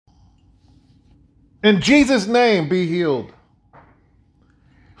In Jesus' name, be healed.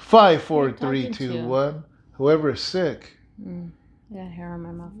 5, 4, Who are you 3, talking 2, to? 1. Whoever is sick, Yeah, hair on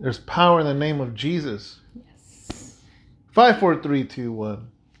my mouth. there's power in the name of Jesus. Yes. 5, 4, 3, 2,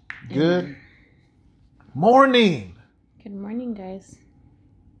 1. Good Amen. morning. Good morning, guys.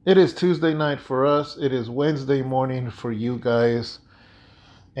 It is Tuesday night for us. It is Wednesday morning for you guys.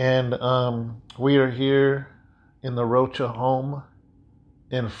 And we are here in the Rocha home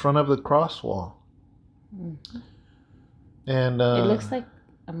in front of the cross wall. Mm-hmm. And It looks like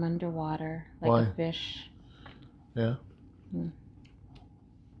I'm underwater, like why? a fish. Yeah. Mm.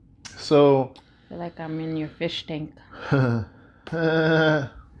 So I feel like I'm in your fish tank.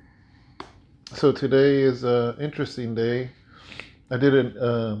 So today is an interesting day. I did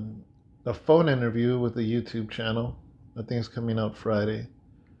a phone interview with a YouTube channel. I think it's coming out Friday.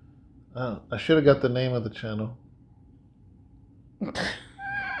 I should have got the name of the channel.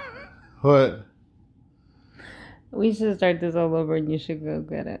 What? We should start this all over and you should go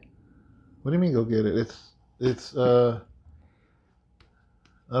get it. What do you mean go get it? It's I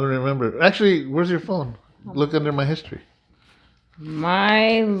don't remember. Actually, where's your phone? Look under my history.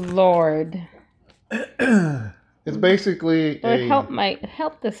 My Lord. It's basically Lord,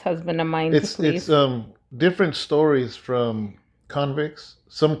 help this husband of mine, please. It's different stories from convicts.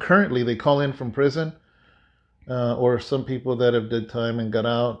 Some currently they call in from prison, or some people that have did time and got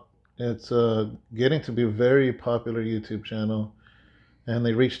out. It's getting to be a very popular YouTube channel, and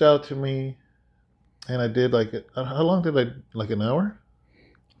they reached out to me, and I did how long did I like an hour?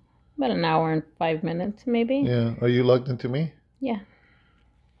 About an hour and 5 minutes, maybe. Yeah. Are you logged into me? Yeah.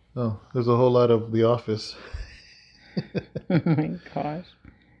 Oh, there's a whole lot of The Office. Oh my gosh.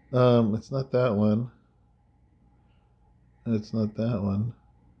 It's not that one. It's not that one.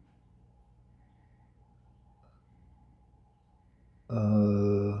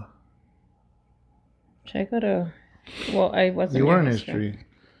 Should I go to? Well, I wasn't. You were in history.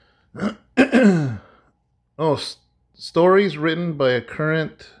 Oh, stories written by a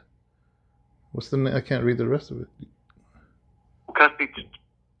current. What's the name? I can't read the rest of it. Custody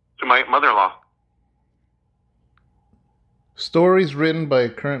to my mother-in-law. Stories written by a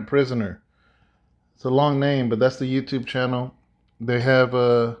current prisoner. It's a long name, but that's the YouTube channel. They have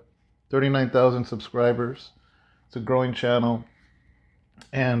 39,000 subscribers. It's a growing channel,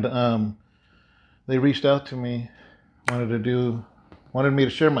 and they reached out to me, wanted me to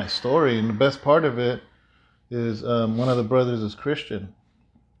share my story. And the best part of it is one of the brothers is Christian,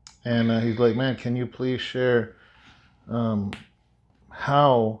 and he's like, "Man, can you please share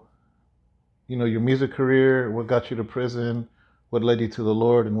how, your music career, what got you to prison, what led you to the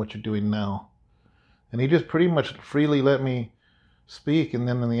Lord, and what you're doing now?" And he just pretty much freely let me speak. And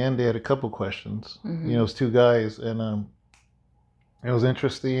then in the end, they had a couple questions. Mm-hmm. It was two guys, and it was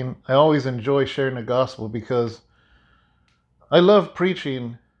interesting. I always enjoy sharing the gospel because I love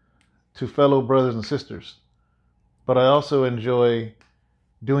preaching to fellow brothers and sisters. But I also enjoy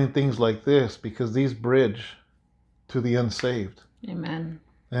doing things like this because these bridge to the unsaved. Amen.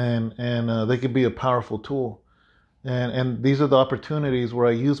 And they could be a powerful tool. And these are the opportunities where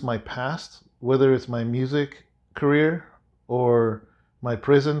I use my past, whether it's my music career or my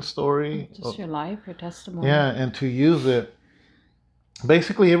prison story. Just your life, your testimony. Yeah, and to use it.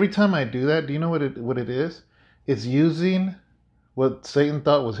 Basically, every time I do that, do you know what it is? It's using what Satan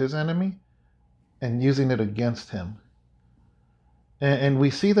thought was his enemy and using it against him. And we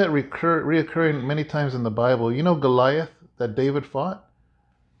see that reoccurring many times in the Bible. You know Goliath that David fought?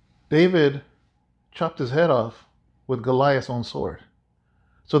 David chopped his head off with Goliath's own sword.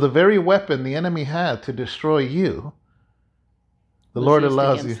 So the very weapon the enemy had to destroy you, the Lord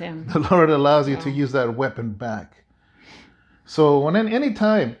allows you to use that weapon back. So when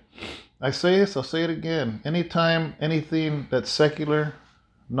anytime I say this, I'll say it again. Anytime anything that's secular,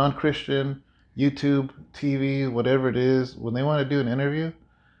 non-Christian, YouTube, TV, whatever it is, when they want to do an interview,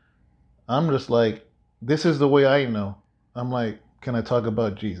 I'm just like, this is the way I know. I'm like, can I talk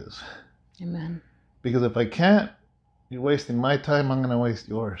about Jesus? Amen. Because if I can't, you're wasting my time, I'm going to waste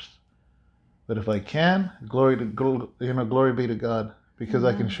yours. But if I can, glory be to God, because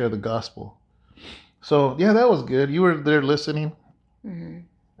I can share the gospel. So, yeah, that was good. You were there listening. Mm-hmm.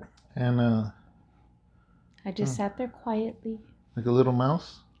 And I just sat there quietly. like a little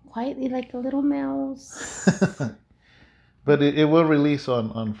mouse? Quietly like a little mouse. But it will release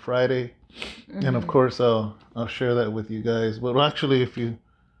on Friday. Mm-hmm. And of course, I'll share that with you guys. But actually,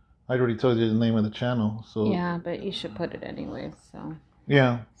 I already told you the name of the channel. So yeah, but you should put it anyway. So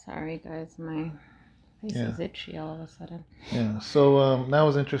yeah. Sorry, guys. My face is itchy all of a sudden. Yeah. So that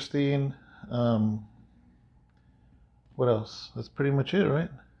was interesting. What else? That's pretty much it, right?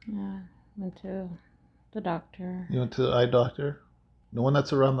 Yeah. Went to The doctor. You went to the eye doctor? The one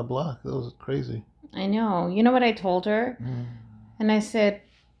that's around the block. That was crazy. I know. You know what I told her? And I said,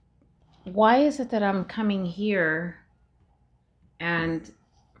 why is it that I'm coming here and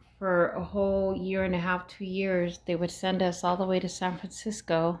for a whole year and a half, 2 years, they would send us all the way to San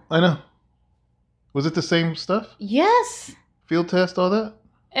Francisco? I know. Was it the same stuff? Yes. Field test, all that?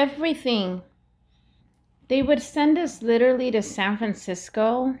 Everything. They would send us literally to San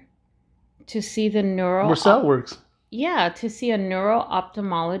Francisco to see the Where Sal works. Yeah, to see a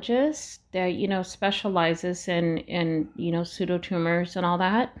neuro-ophthalmologist that, you know, specializes in you know, pseudotumors and all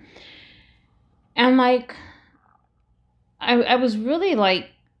that. And like, I was really like,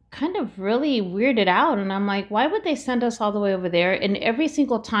 kind of really weirded out. And I'm like, why would they send us all the way over there? And every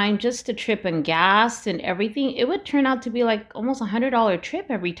single time, just to trip and gas and everything, it would turn out to be like almost $100 trip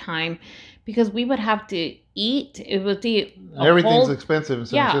every time, because we would have to eat. It would be Everything's expensive in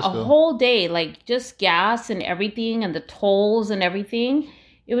San Francisco. a whole day, like just gas and everything and the tolls and everything.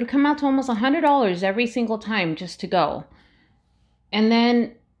 It would come out to almost $100 every single time just to go. And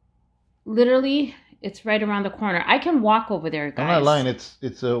then literally it's right around the corner. I can walk over there, guys. I'm not lying. It's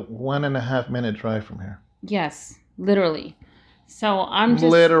a 1.5 minute drive from here. Yes, literally. So I'm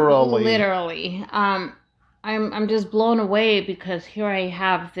just literally. I'm just blown away, because here I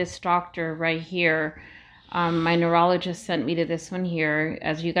have this doctor right here. My neurologist sent me to this one here.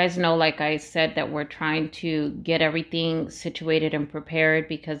 As you guys know, like I said, that we're trying to get everything situated and prepared,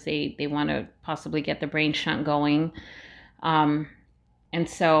 because they want to possibly get the brain shunt going. And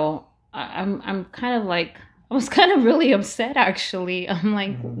so I'm kind of like, I was kind of really upset, actually. I'm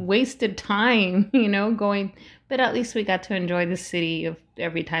like, wasted time, you know, going. But at least we got to enjoy the city of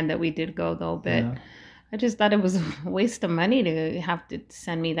every time that we did go, though. But yeah. I just thought it was a waste of money to have to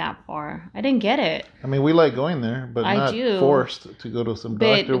send me that far. I didn't get it. I mean, we like going there, but not forced to go to some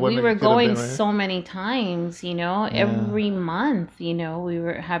doctor. But we were going so many times, you know, every month, you know, we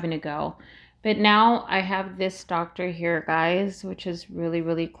were having to go. But now I have this doctor here, guys, which is really,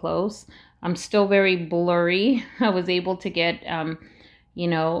 really close. I'm still very blurry. I was able to get, you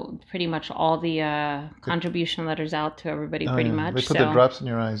know, pretty much all the contribution letters out to everybody, pretty much. They put the drops in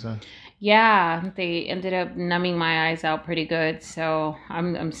your eyes, huh? Yeah, they ended up numbing my eyes out pretty good. So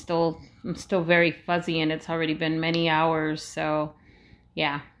I'm still very fuzzy, and it's already been many hours. So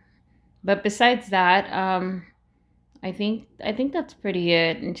yeah, but besides that, I think that's pretty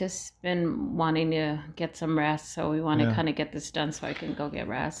it. And just been wanting to get some rest. So we want to kind of get this done so I can go get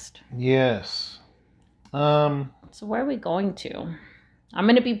rest. Yes. So where are we going to? I'm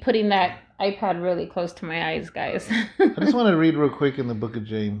going to be putting that iPad really close to my eyes, guys. I just want to read real quick in the book of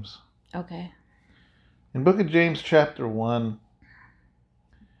James. Okay. In book of James, chapter 1,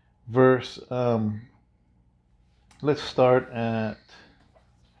 verse, let's start at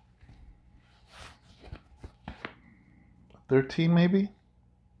 13, maybe?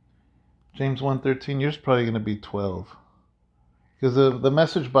 James 1:13. Yours probably going to be 12. Because the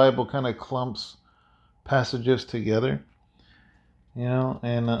Message Bible kind of clumps passages together. You know,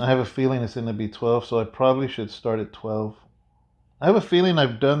 and I have a feeling it's going to be 12, so I probably should start at 12. I have a feeling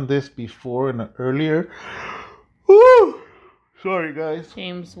I've done this before in an earlier. Woo! Sorry, guys.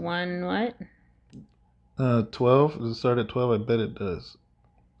 James 1 what? 12. Does it start at 12? I bet it does.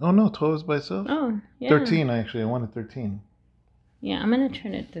 Oh, no, 12 is by itself? Oh, yeah. 13, actually. I wanted 13. Yeah, I'm going to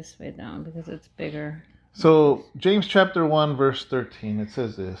turn it this way down because it's bigger. So, James chapter 1, verse 13, it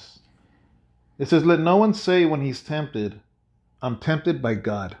says this. It says, "Let no one say when he's tempted, I'm tempted by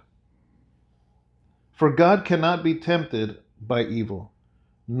God. For God cannot be tempted by evil,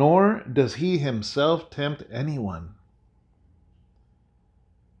 nor does he himself tempt anyone."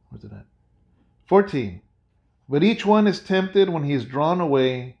 Where's it at? 14. "But each one is tempted when he is drawn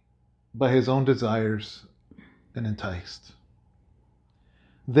away by his own desires and enticed.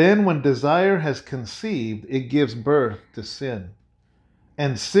 Then when desire has conceived, it gives birth to sin.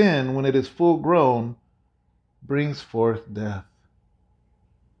 And sin, when it is full grown, brings forth death."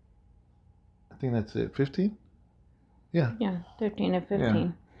 I think that's it. 15? Yeah. Yeah, 13 and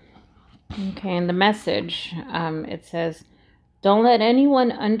 15. Yeah. Okay, and the Message, it says, "Don't let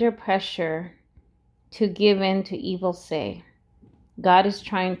anyone under pressure to give in to evil say, God is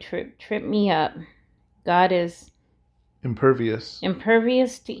trying to trip me up. God is impervious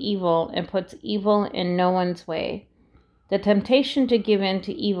to evil and puts evil in no one's way. The temptation to give in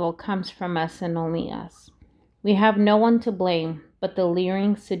to evil comes from us and only us. We have no one to blame but the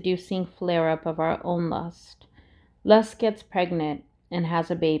leering, seducing flare-up of our own lust. Lust gets pregnant and has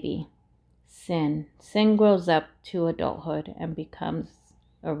a baby. Sin grows up to adulthood and becomes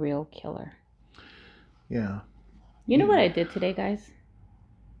a real killer." Yeah. You know what I did today, guys?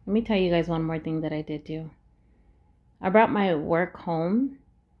 Let me tell you guys one more thing that I did do. I brought my work home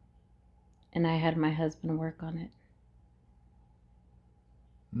and I had my husband work on it.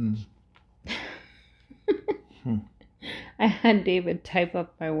 I had David type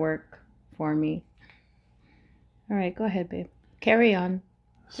up my work for me. All right, go ahead, babe. Carry on.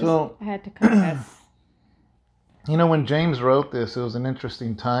 So I had to confess. When James wrote this, it was an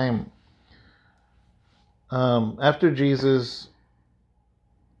interesting time. After Jesus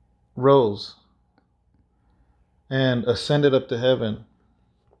rose and ascended up to heaven,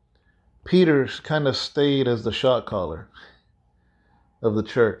 Peter kind of stayed as the shot caller of the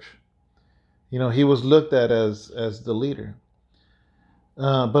church. He was looked at as the leader.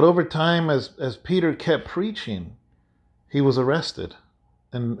 But over time, as Peter kept preaching, he was arrested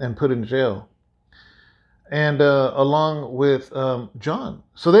and put in jail. And along with John.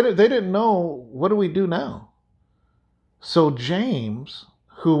 So they didn't know, what do we do now? So James,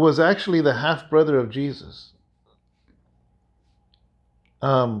 who was actually the half-brother of Jesus,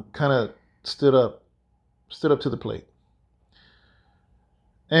 kind of stood up to the plate.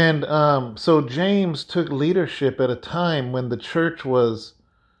 And so James took leadership at a time when the church was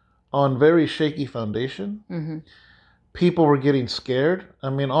on very shaky foundation. Mm-hmm. People were getting scared. I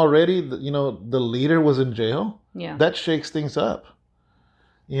mean, already, the leader was in jail. Yeah. That shakes things up.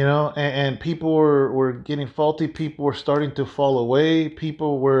 And people were getting faulty. People were starting to fall away.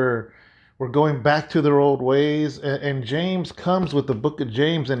 People were going back to their old ways. And James comes with the book of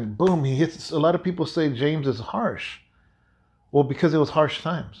James, and boom, he hits. A lot of people say James is harsh. Well, because it was harsh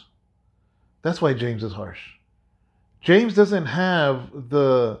times. That's why James is harsh. James doesn't have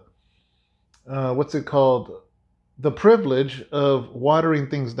the, the privilege of watering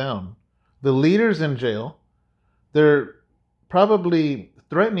things down. The leader's in jail. They're probably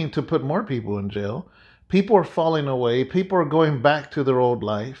threatening to put more people in jail. People are falling away. People are going back to their old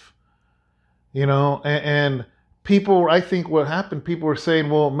life. And people, I think what happened, people were saying,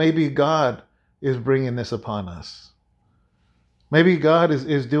 well, maybe God is bringing this upon us. Maybe God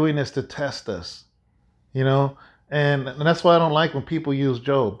is doing this to test us, and that's why I don't like when people use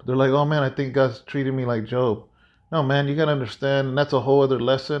Job. They're like, oh man, I think God's treating me like Job. No, man, you got to understand, and that's a whole other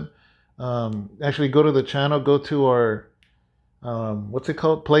lesson. Actually, go to the channel, go to our,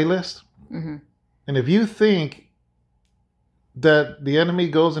 playlist. Mm-hmm. And if you think that the enemy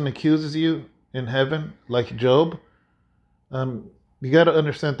goes and accuses you in heaven, like Job, you got to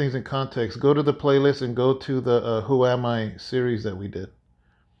understand things in context. Go to the playlist and go to the Who Am I series that we did.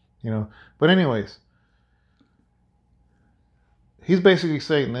 But anyways, he's basically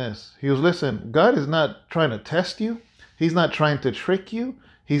saying this. He was, listen, God is not trying to test you. He's not trying to trick you.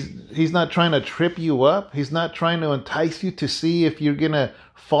 He's not trying to trip you up. He's not trying to entice you to see if you're going to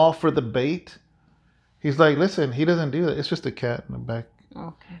fall for the bait. He's like, listen, he doesn't do that. It's just a cat in the back.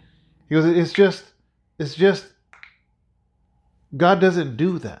 Okay. He goes, it's just, God doesn't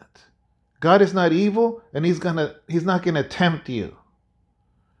do that. God is not evil, and he's not gonna tempt you.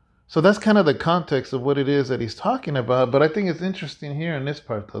 So that's kind of the context of what it is that he's talking about. But I think it's interesting here in this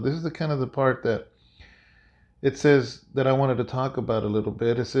part, though. This is the part that it says that I wanted to talk about a little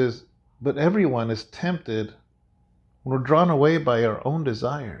bit. It says, but everyone is tempted when we're drawn away by our own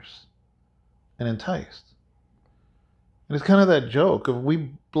desires and enticed. And it's kind of that joke of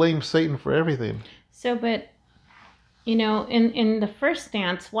we blame Satan for everything. So, but in the first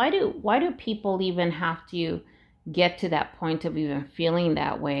stance, why do people even have to get to that point of even feeling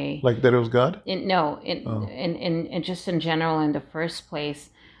that way? Like that it was God? In just in general, in the first place,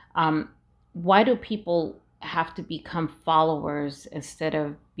 why do people have to become followers instead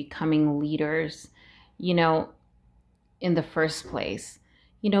of becoming leaders? In the first place,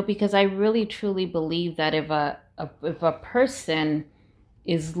 because I really truly believe that if a person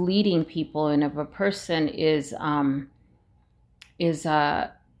is leading people, and if a person is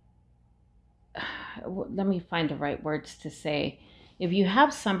let me find the right words to say. If you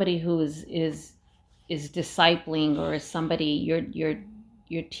have somebody who is discipling, or is somebody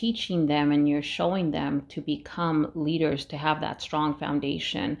you're teaching them and you're showing them to become leaders, to have that strong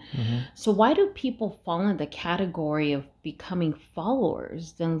foundation. Mm-hmm. So why do people fall in the category of becoming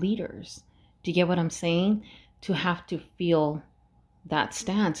followers than leaders? Do you get what I'm saying? To have to feel that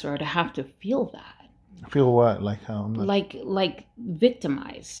stance, or to have to feel that. Feel what? Like how? Like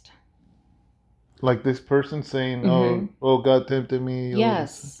victimized. Like this person saying, Mm-hmm. oh, God tempted me.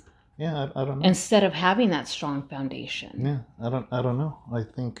 Yes. Yeah, I don't know. Instead of having that strong foundation. Yeah, I don't know. I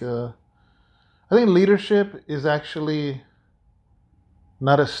think leadership is actually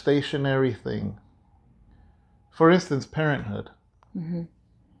not a stationary thing. For instance, parenthood. Mm-hmm.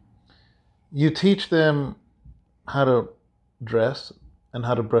 You teach them how to dress, and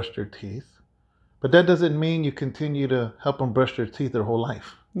how to brush their teeth. But that doesn't mean you continue to help them brush their teeth their whole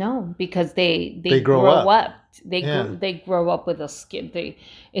life. No, because they grow up. They grow up with a skill.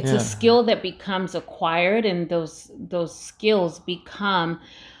 It's a skill that becomes acquired, and those skills become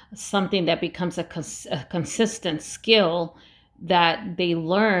something that becomes a consistent skill that they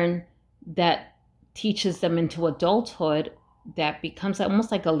learn, that teaches them into adulthood, that becomes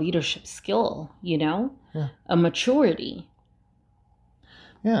almost like a leadership skill, a maturity.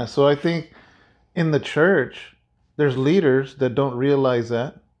 Yeah, so I think in the church, there's leaders that don't realize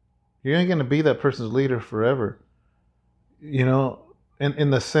that. You ain't going to be that person's leader forever.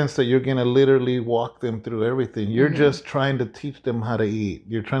 In the sense that you're going to literally walk them through everything. You're just trying to teach them how to eat.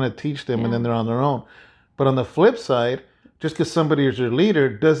 You're trying to teach them and then they're on their own. But on the flip side, just because somebody is your leader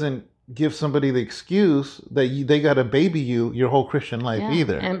doesn't give somebody the excuse that they got to baby you your whole Christian life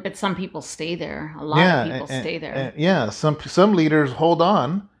either. But some people stay there. A lot of people stay there. Some leaders hold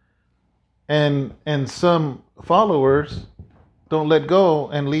on, and some followers don't let go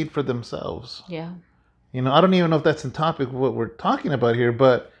and lead for themselves. Yeah. I don't even know if that's in topic of what we're talking about here,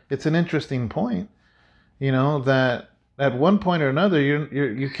 but it's an interesting point. That at one point or another,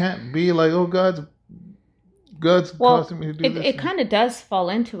 you can't be like, oh, God's causing me to do this. It kind of does fall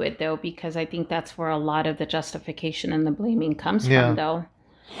into it, though, because I think that's where a lot of the justification and the blaming comes from, though.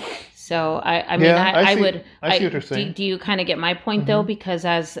 So I see what you're saying. Do you kind of get my point, though? Because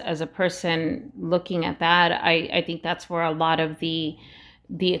as a person looking at that, I think that's where a lot of the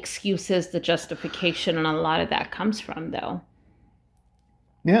excuses, the justification, and a lot of that comes from, though.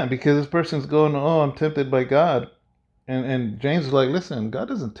 Yeah, because this person's going, oh, I'm tempted by God. And James is like, listen, God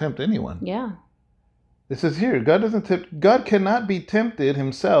doesn't tempt anyone. Yeah. It says here, God cannot be tempted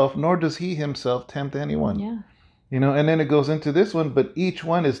himself, nor does he himself tempt anyone. Yeah. And then it goes into this one, but each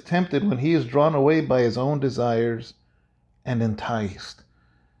one is tempted when he is drawn away by his own desires and enticed.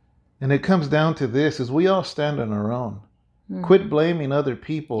 And it comes down to this, is we all stand on our own. Quit blaming other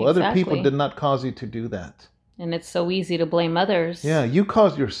people. Exactly. Other people did not cause you to do that. And it's so easy to blame others. Yeah, you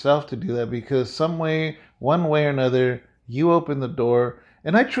caused yourself to do that because one way or another, you opened the door.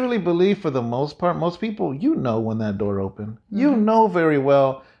 And I truly believe for the most part, most people, when that door opened. You know very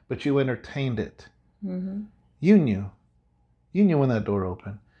well, but you entertained it. You knew when that door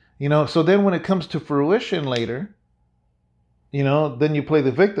opened. So then when it comes to fruition later, then you play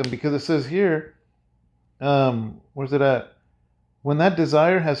the victim, because it says here, where's it at? When that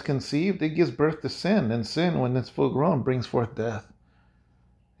desire has conceived, it gives birth to sin, and sin, when it's full grown, brings forth death.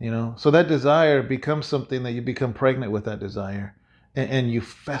 So that desire becomes something that you become pregnant with, that desire, and you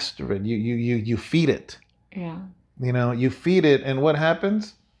fester it. You feed it. Yeah. You feed it, and what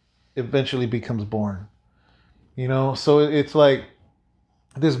happens? Eventually becomes born. So it's like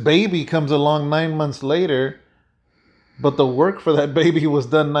this baby comes along 9 months later, but the work for that baby was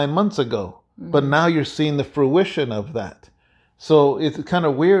done 9 months ago. But now you're seeing the fruition of that. So it's kind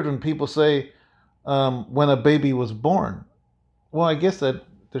of weird when people say, when a baby was born. Well, I guess that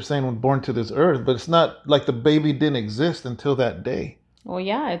they're saying when born to this earth, but it's not like the baby didn't exist until that day. Well,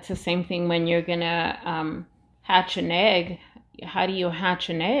 yeah, it's the same thing when you're going to hatch an egg. How do you hatch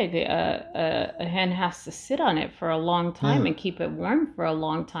an egg? A hen has to sit on it for a long time and keep it warm for a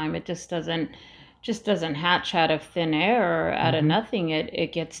long time. It just doesn't hatch out of thin air or out of nothing.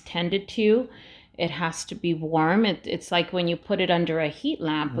 It gets tended to. It has to be warm. It's like when you put it under a heat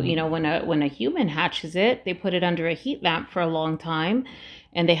lamp. When a human hatches it, they put it under a heat lamp for a long time,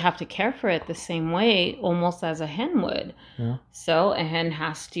 and they have to care for it the same way, almost as a hen would. Yeah. So a hen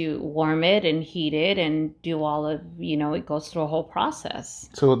has to warm it and heat it and do all of, it goes through a whole process.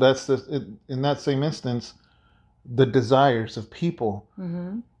 So that's in that same instance, the desires of people.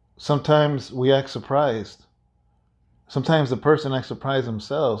 Sometimes we act surprised. Sometimes the person acts surprised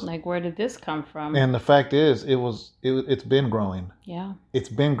themselves. Like, where did this come from? And the fact is, it's been growing. Yeah. It's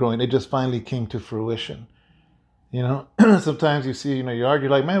been growing. It just finally came to fruition. Sometimes you see, your yard,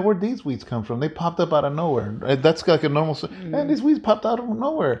 you're like, man, where'd these weeds come from? They popped up out of nowhere. That's like a normal, man, these weeds popped out of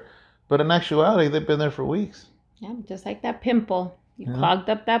nowhere. But in actuality, they've been there for weeks. Yeah, just like that pimple. You clogged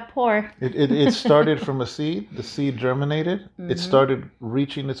up that pore. It started from a seed. The seed germinated. It started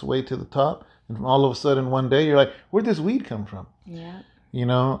reaching its way to the top. And all of a sudden, one day, you're like, where'd this weed come from? Yeah.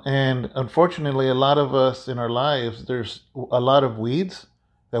 And unfortunately, a lot of us in our lives, there's a lot of weeds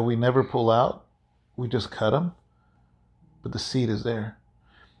that we never pull out. We just cut them. But the seed is there,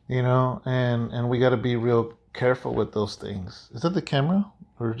 and we got to be real careful with those things. Is that the camera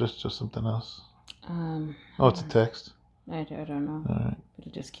or just something else? It's a text. I don't know. All right. But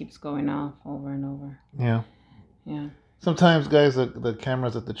it just keeps going off over and over. Yeah. Yeah. Sometimes, guys, the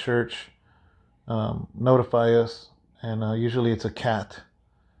cameras at the church notify us, and usually it's a cat,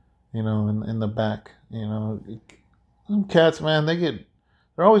 in the back. Cats, man,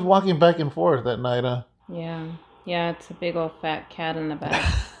 they're always walking back and forth at night. Yeah, it's a big old fat cat in the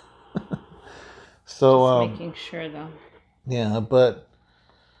back. So just making sure though. Yeah, but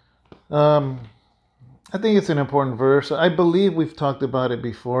I think it's an important verse. I believe we've talked about it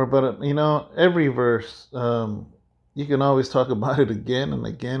before, but every verse, you can always talk about it again and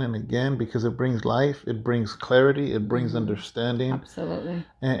again and again, because it brings life, it brings clarity, it brings understanding. Absolutely.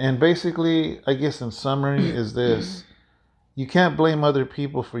 And basically, I guess in summary, is this: you can't blame other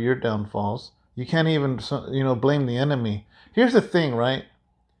people for your downfalls. You can't even, blame the enemy. Here's the thing, right?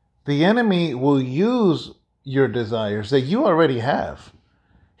 The enemy will use your desires that you already have.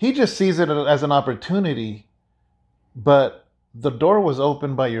 He just sees it as an opportunity, but the door was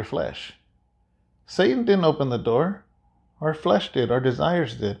opened by your flesh. Satan didn't open the door. Our flesh did. Our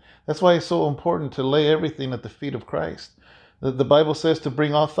desires did. That's why it's so important to lay everything at the feet of Christ. The Bible says to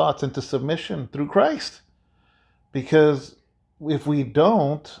bring all thoughts into submission through Christ. Because if we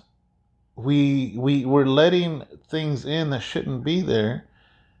don't, we're letting things in that shouldn't be there.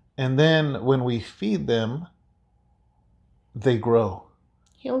 And then when we feed them, they grow.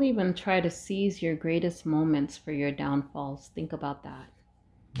 He'll even try to seize your greatest moments for your downfalls. Think about that.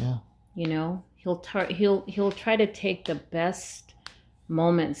 Yeah. He'll try to take the best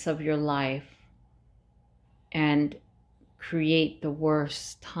moments of your life and create the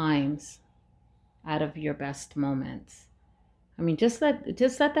worst times out of your best moments. I mean, just let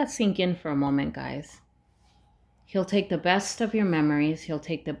that sink in for a moment, guys. He'll take the best of your memories. He'll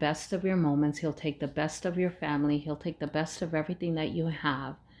take the best of your moments. He'll take the best of your family. He'll take the best of everything that you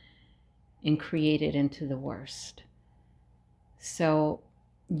have and create it into the worst. So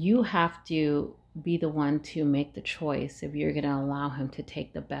you have to be the one to make the choice if you're going to allow him to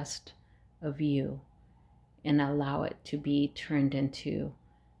take the best of you and allow it to be turned into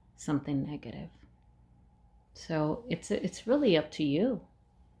something negative. So it's really up to you.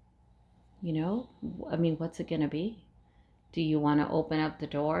 I mean, what's it going to be? Do you want to open up the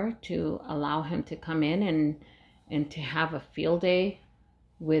door to allow him to come in and to have a field day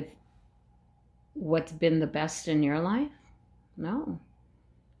with what's been the best in your life? No.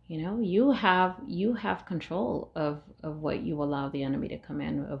 You have control of what you allow the enemy to come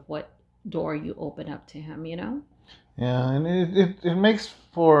in, of what door you open up to him, Yeah, and it makes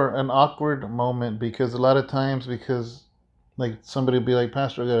for an awkward moment, because a lot of times, like somebody will be like,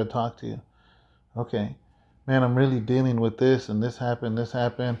 Pastor, I got to talk to you. Okay, man, I'm really dealing with this, and this happened.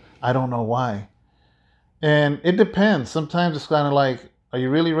 I don't know why. And it depends. Sometimes it's kind of like, are you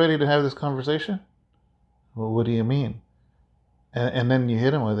really ready to have this conversation? Well, what do you mean? And then you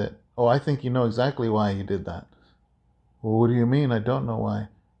hit him with it. Oh, I think you know exactly why you did that. Well, what do you mean? I don't know why.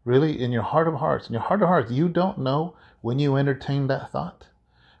 Really? In your heart of hearts, you don't know when you entertained that thought?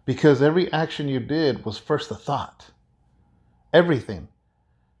 Because every action you did was first a thought. Everything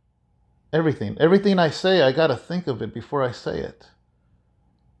I say, I got to think of it before I say it.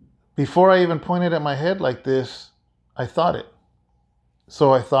 Before I even pointed at my head like this, I thought it.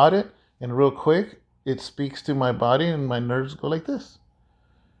 So I thought it, and real quick, it speaks to my body, and my nerves go like this.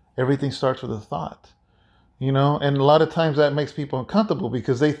 Everything starts with a thought. And a lot of times that makes people uncomfortable,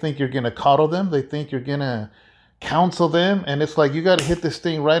 because they think you're going to coddle them. They think you're going to counsel them. And it's like, you got to hit this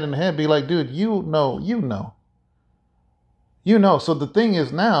thing right in the head. Be like, dude, you know. So the thing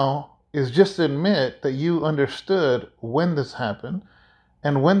is now, is just admit that you understood when this happened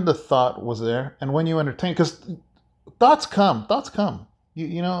and when the thought was there and when you entertain. Because thoughts come. Thoughts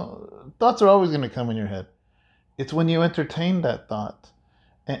are always going to come in your head. It's when you entertain that thought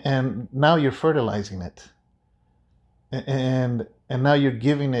and now you're fertilizing it. And now you're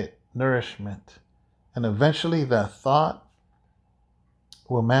giving it nourishment. And eventually that thought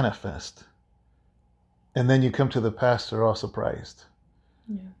will manifest. And then you come to the pastor all surprised.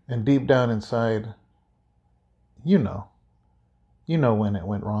 Yeah. And deep down inside, you know when it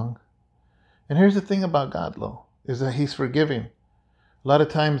went wrong. And here's the thing about God, Lo, is that he's forgiving. A lot of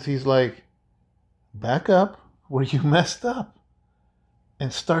times he's like, back up where you messed up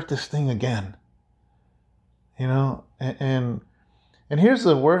and start this thing again. And here's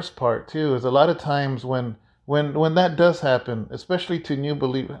the worst part too, is a lot of times when that does happen, especially to new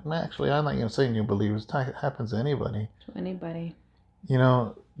believers, actually I'm not going to say new believers, it happens to anybody. To anybody.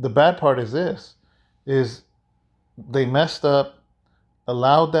 The bad part is this, is they messed up,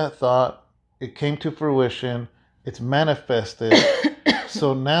 allowed that thought, it came to fruition, it's manifested.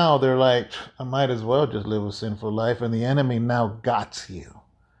 So now they're like, I might as well just live a sinful life, and the enemy now got you.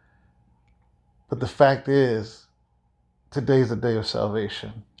 But the fact is, today's the day of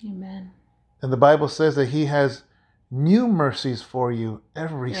salvation. Amen. And the Bible says that he has new mercies for you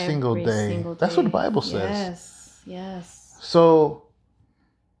every single day. That's what the Bible says. Yes. So,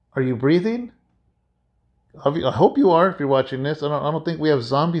 are you breathing? I hope you are if you're watching this. I don't think we have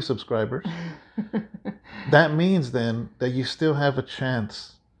zombie subscribers. That means then that you still have a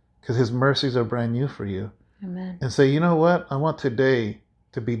chance because his mercies are brand new for you. Amen. And say, you know what? I want today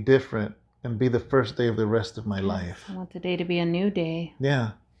to be different and be the first day of the rest of my life. I want today to be a new day.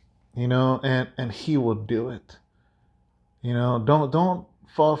 Yeah. You know, and he will do it. You know, don't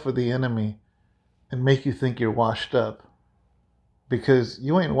fall for the enemy and make you think you're washed up. Because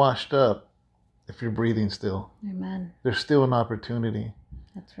you ain't washed up if you're breathing still. Amen. There's still an opportunity.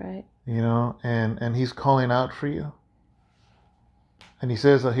 That's right. You know, and he's calling out for you. And he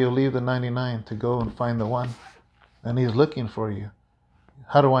says that he'll leave the 99 to go and find the one. And he's looking for you.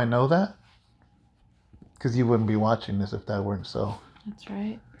 How do I know that? Because you wouldn't be watching this if that weren't so. That's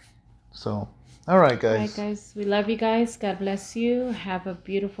right. So, all right, guys. All right, guys. We love you guys. God bless you. Have a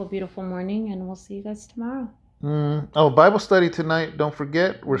beautiful, beautiful morning. And we'll see you guys tomorrow. Bible study tonight. Don't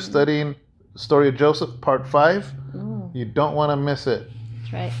forget, we're studying the story of Joseph, part 5. Ooh. You don't want to miss it.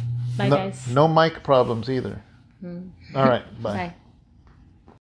 That's right. Bye, guys. No mic problems either. All right. Bye. Bye.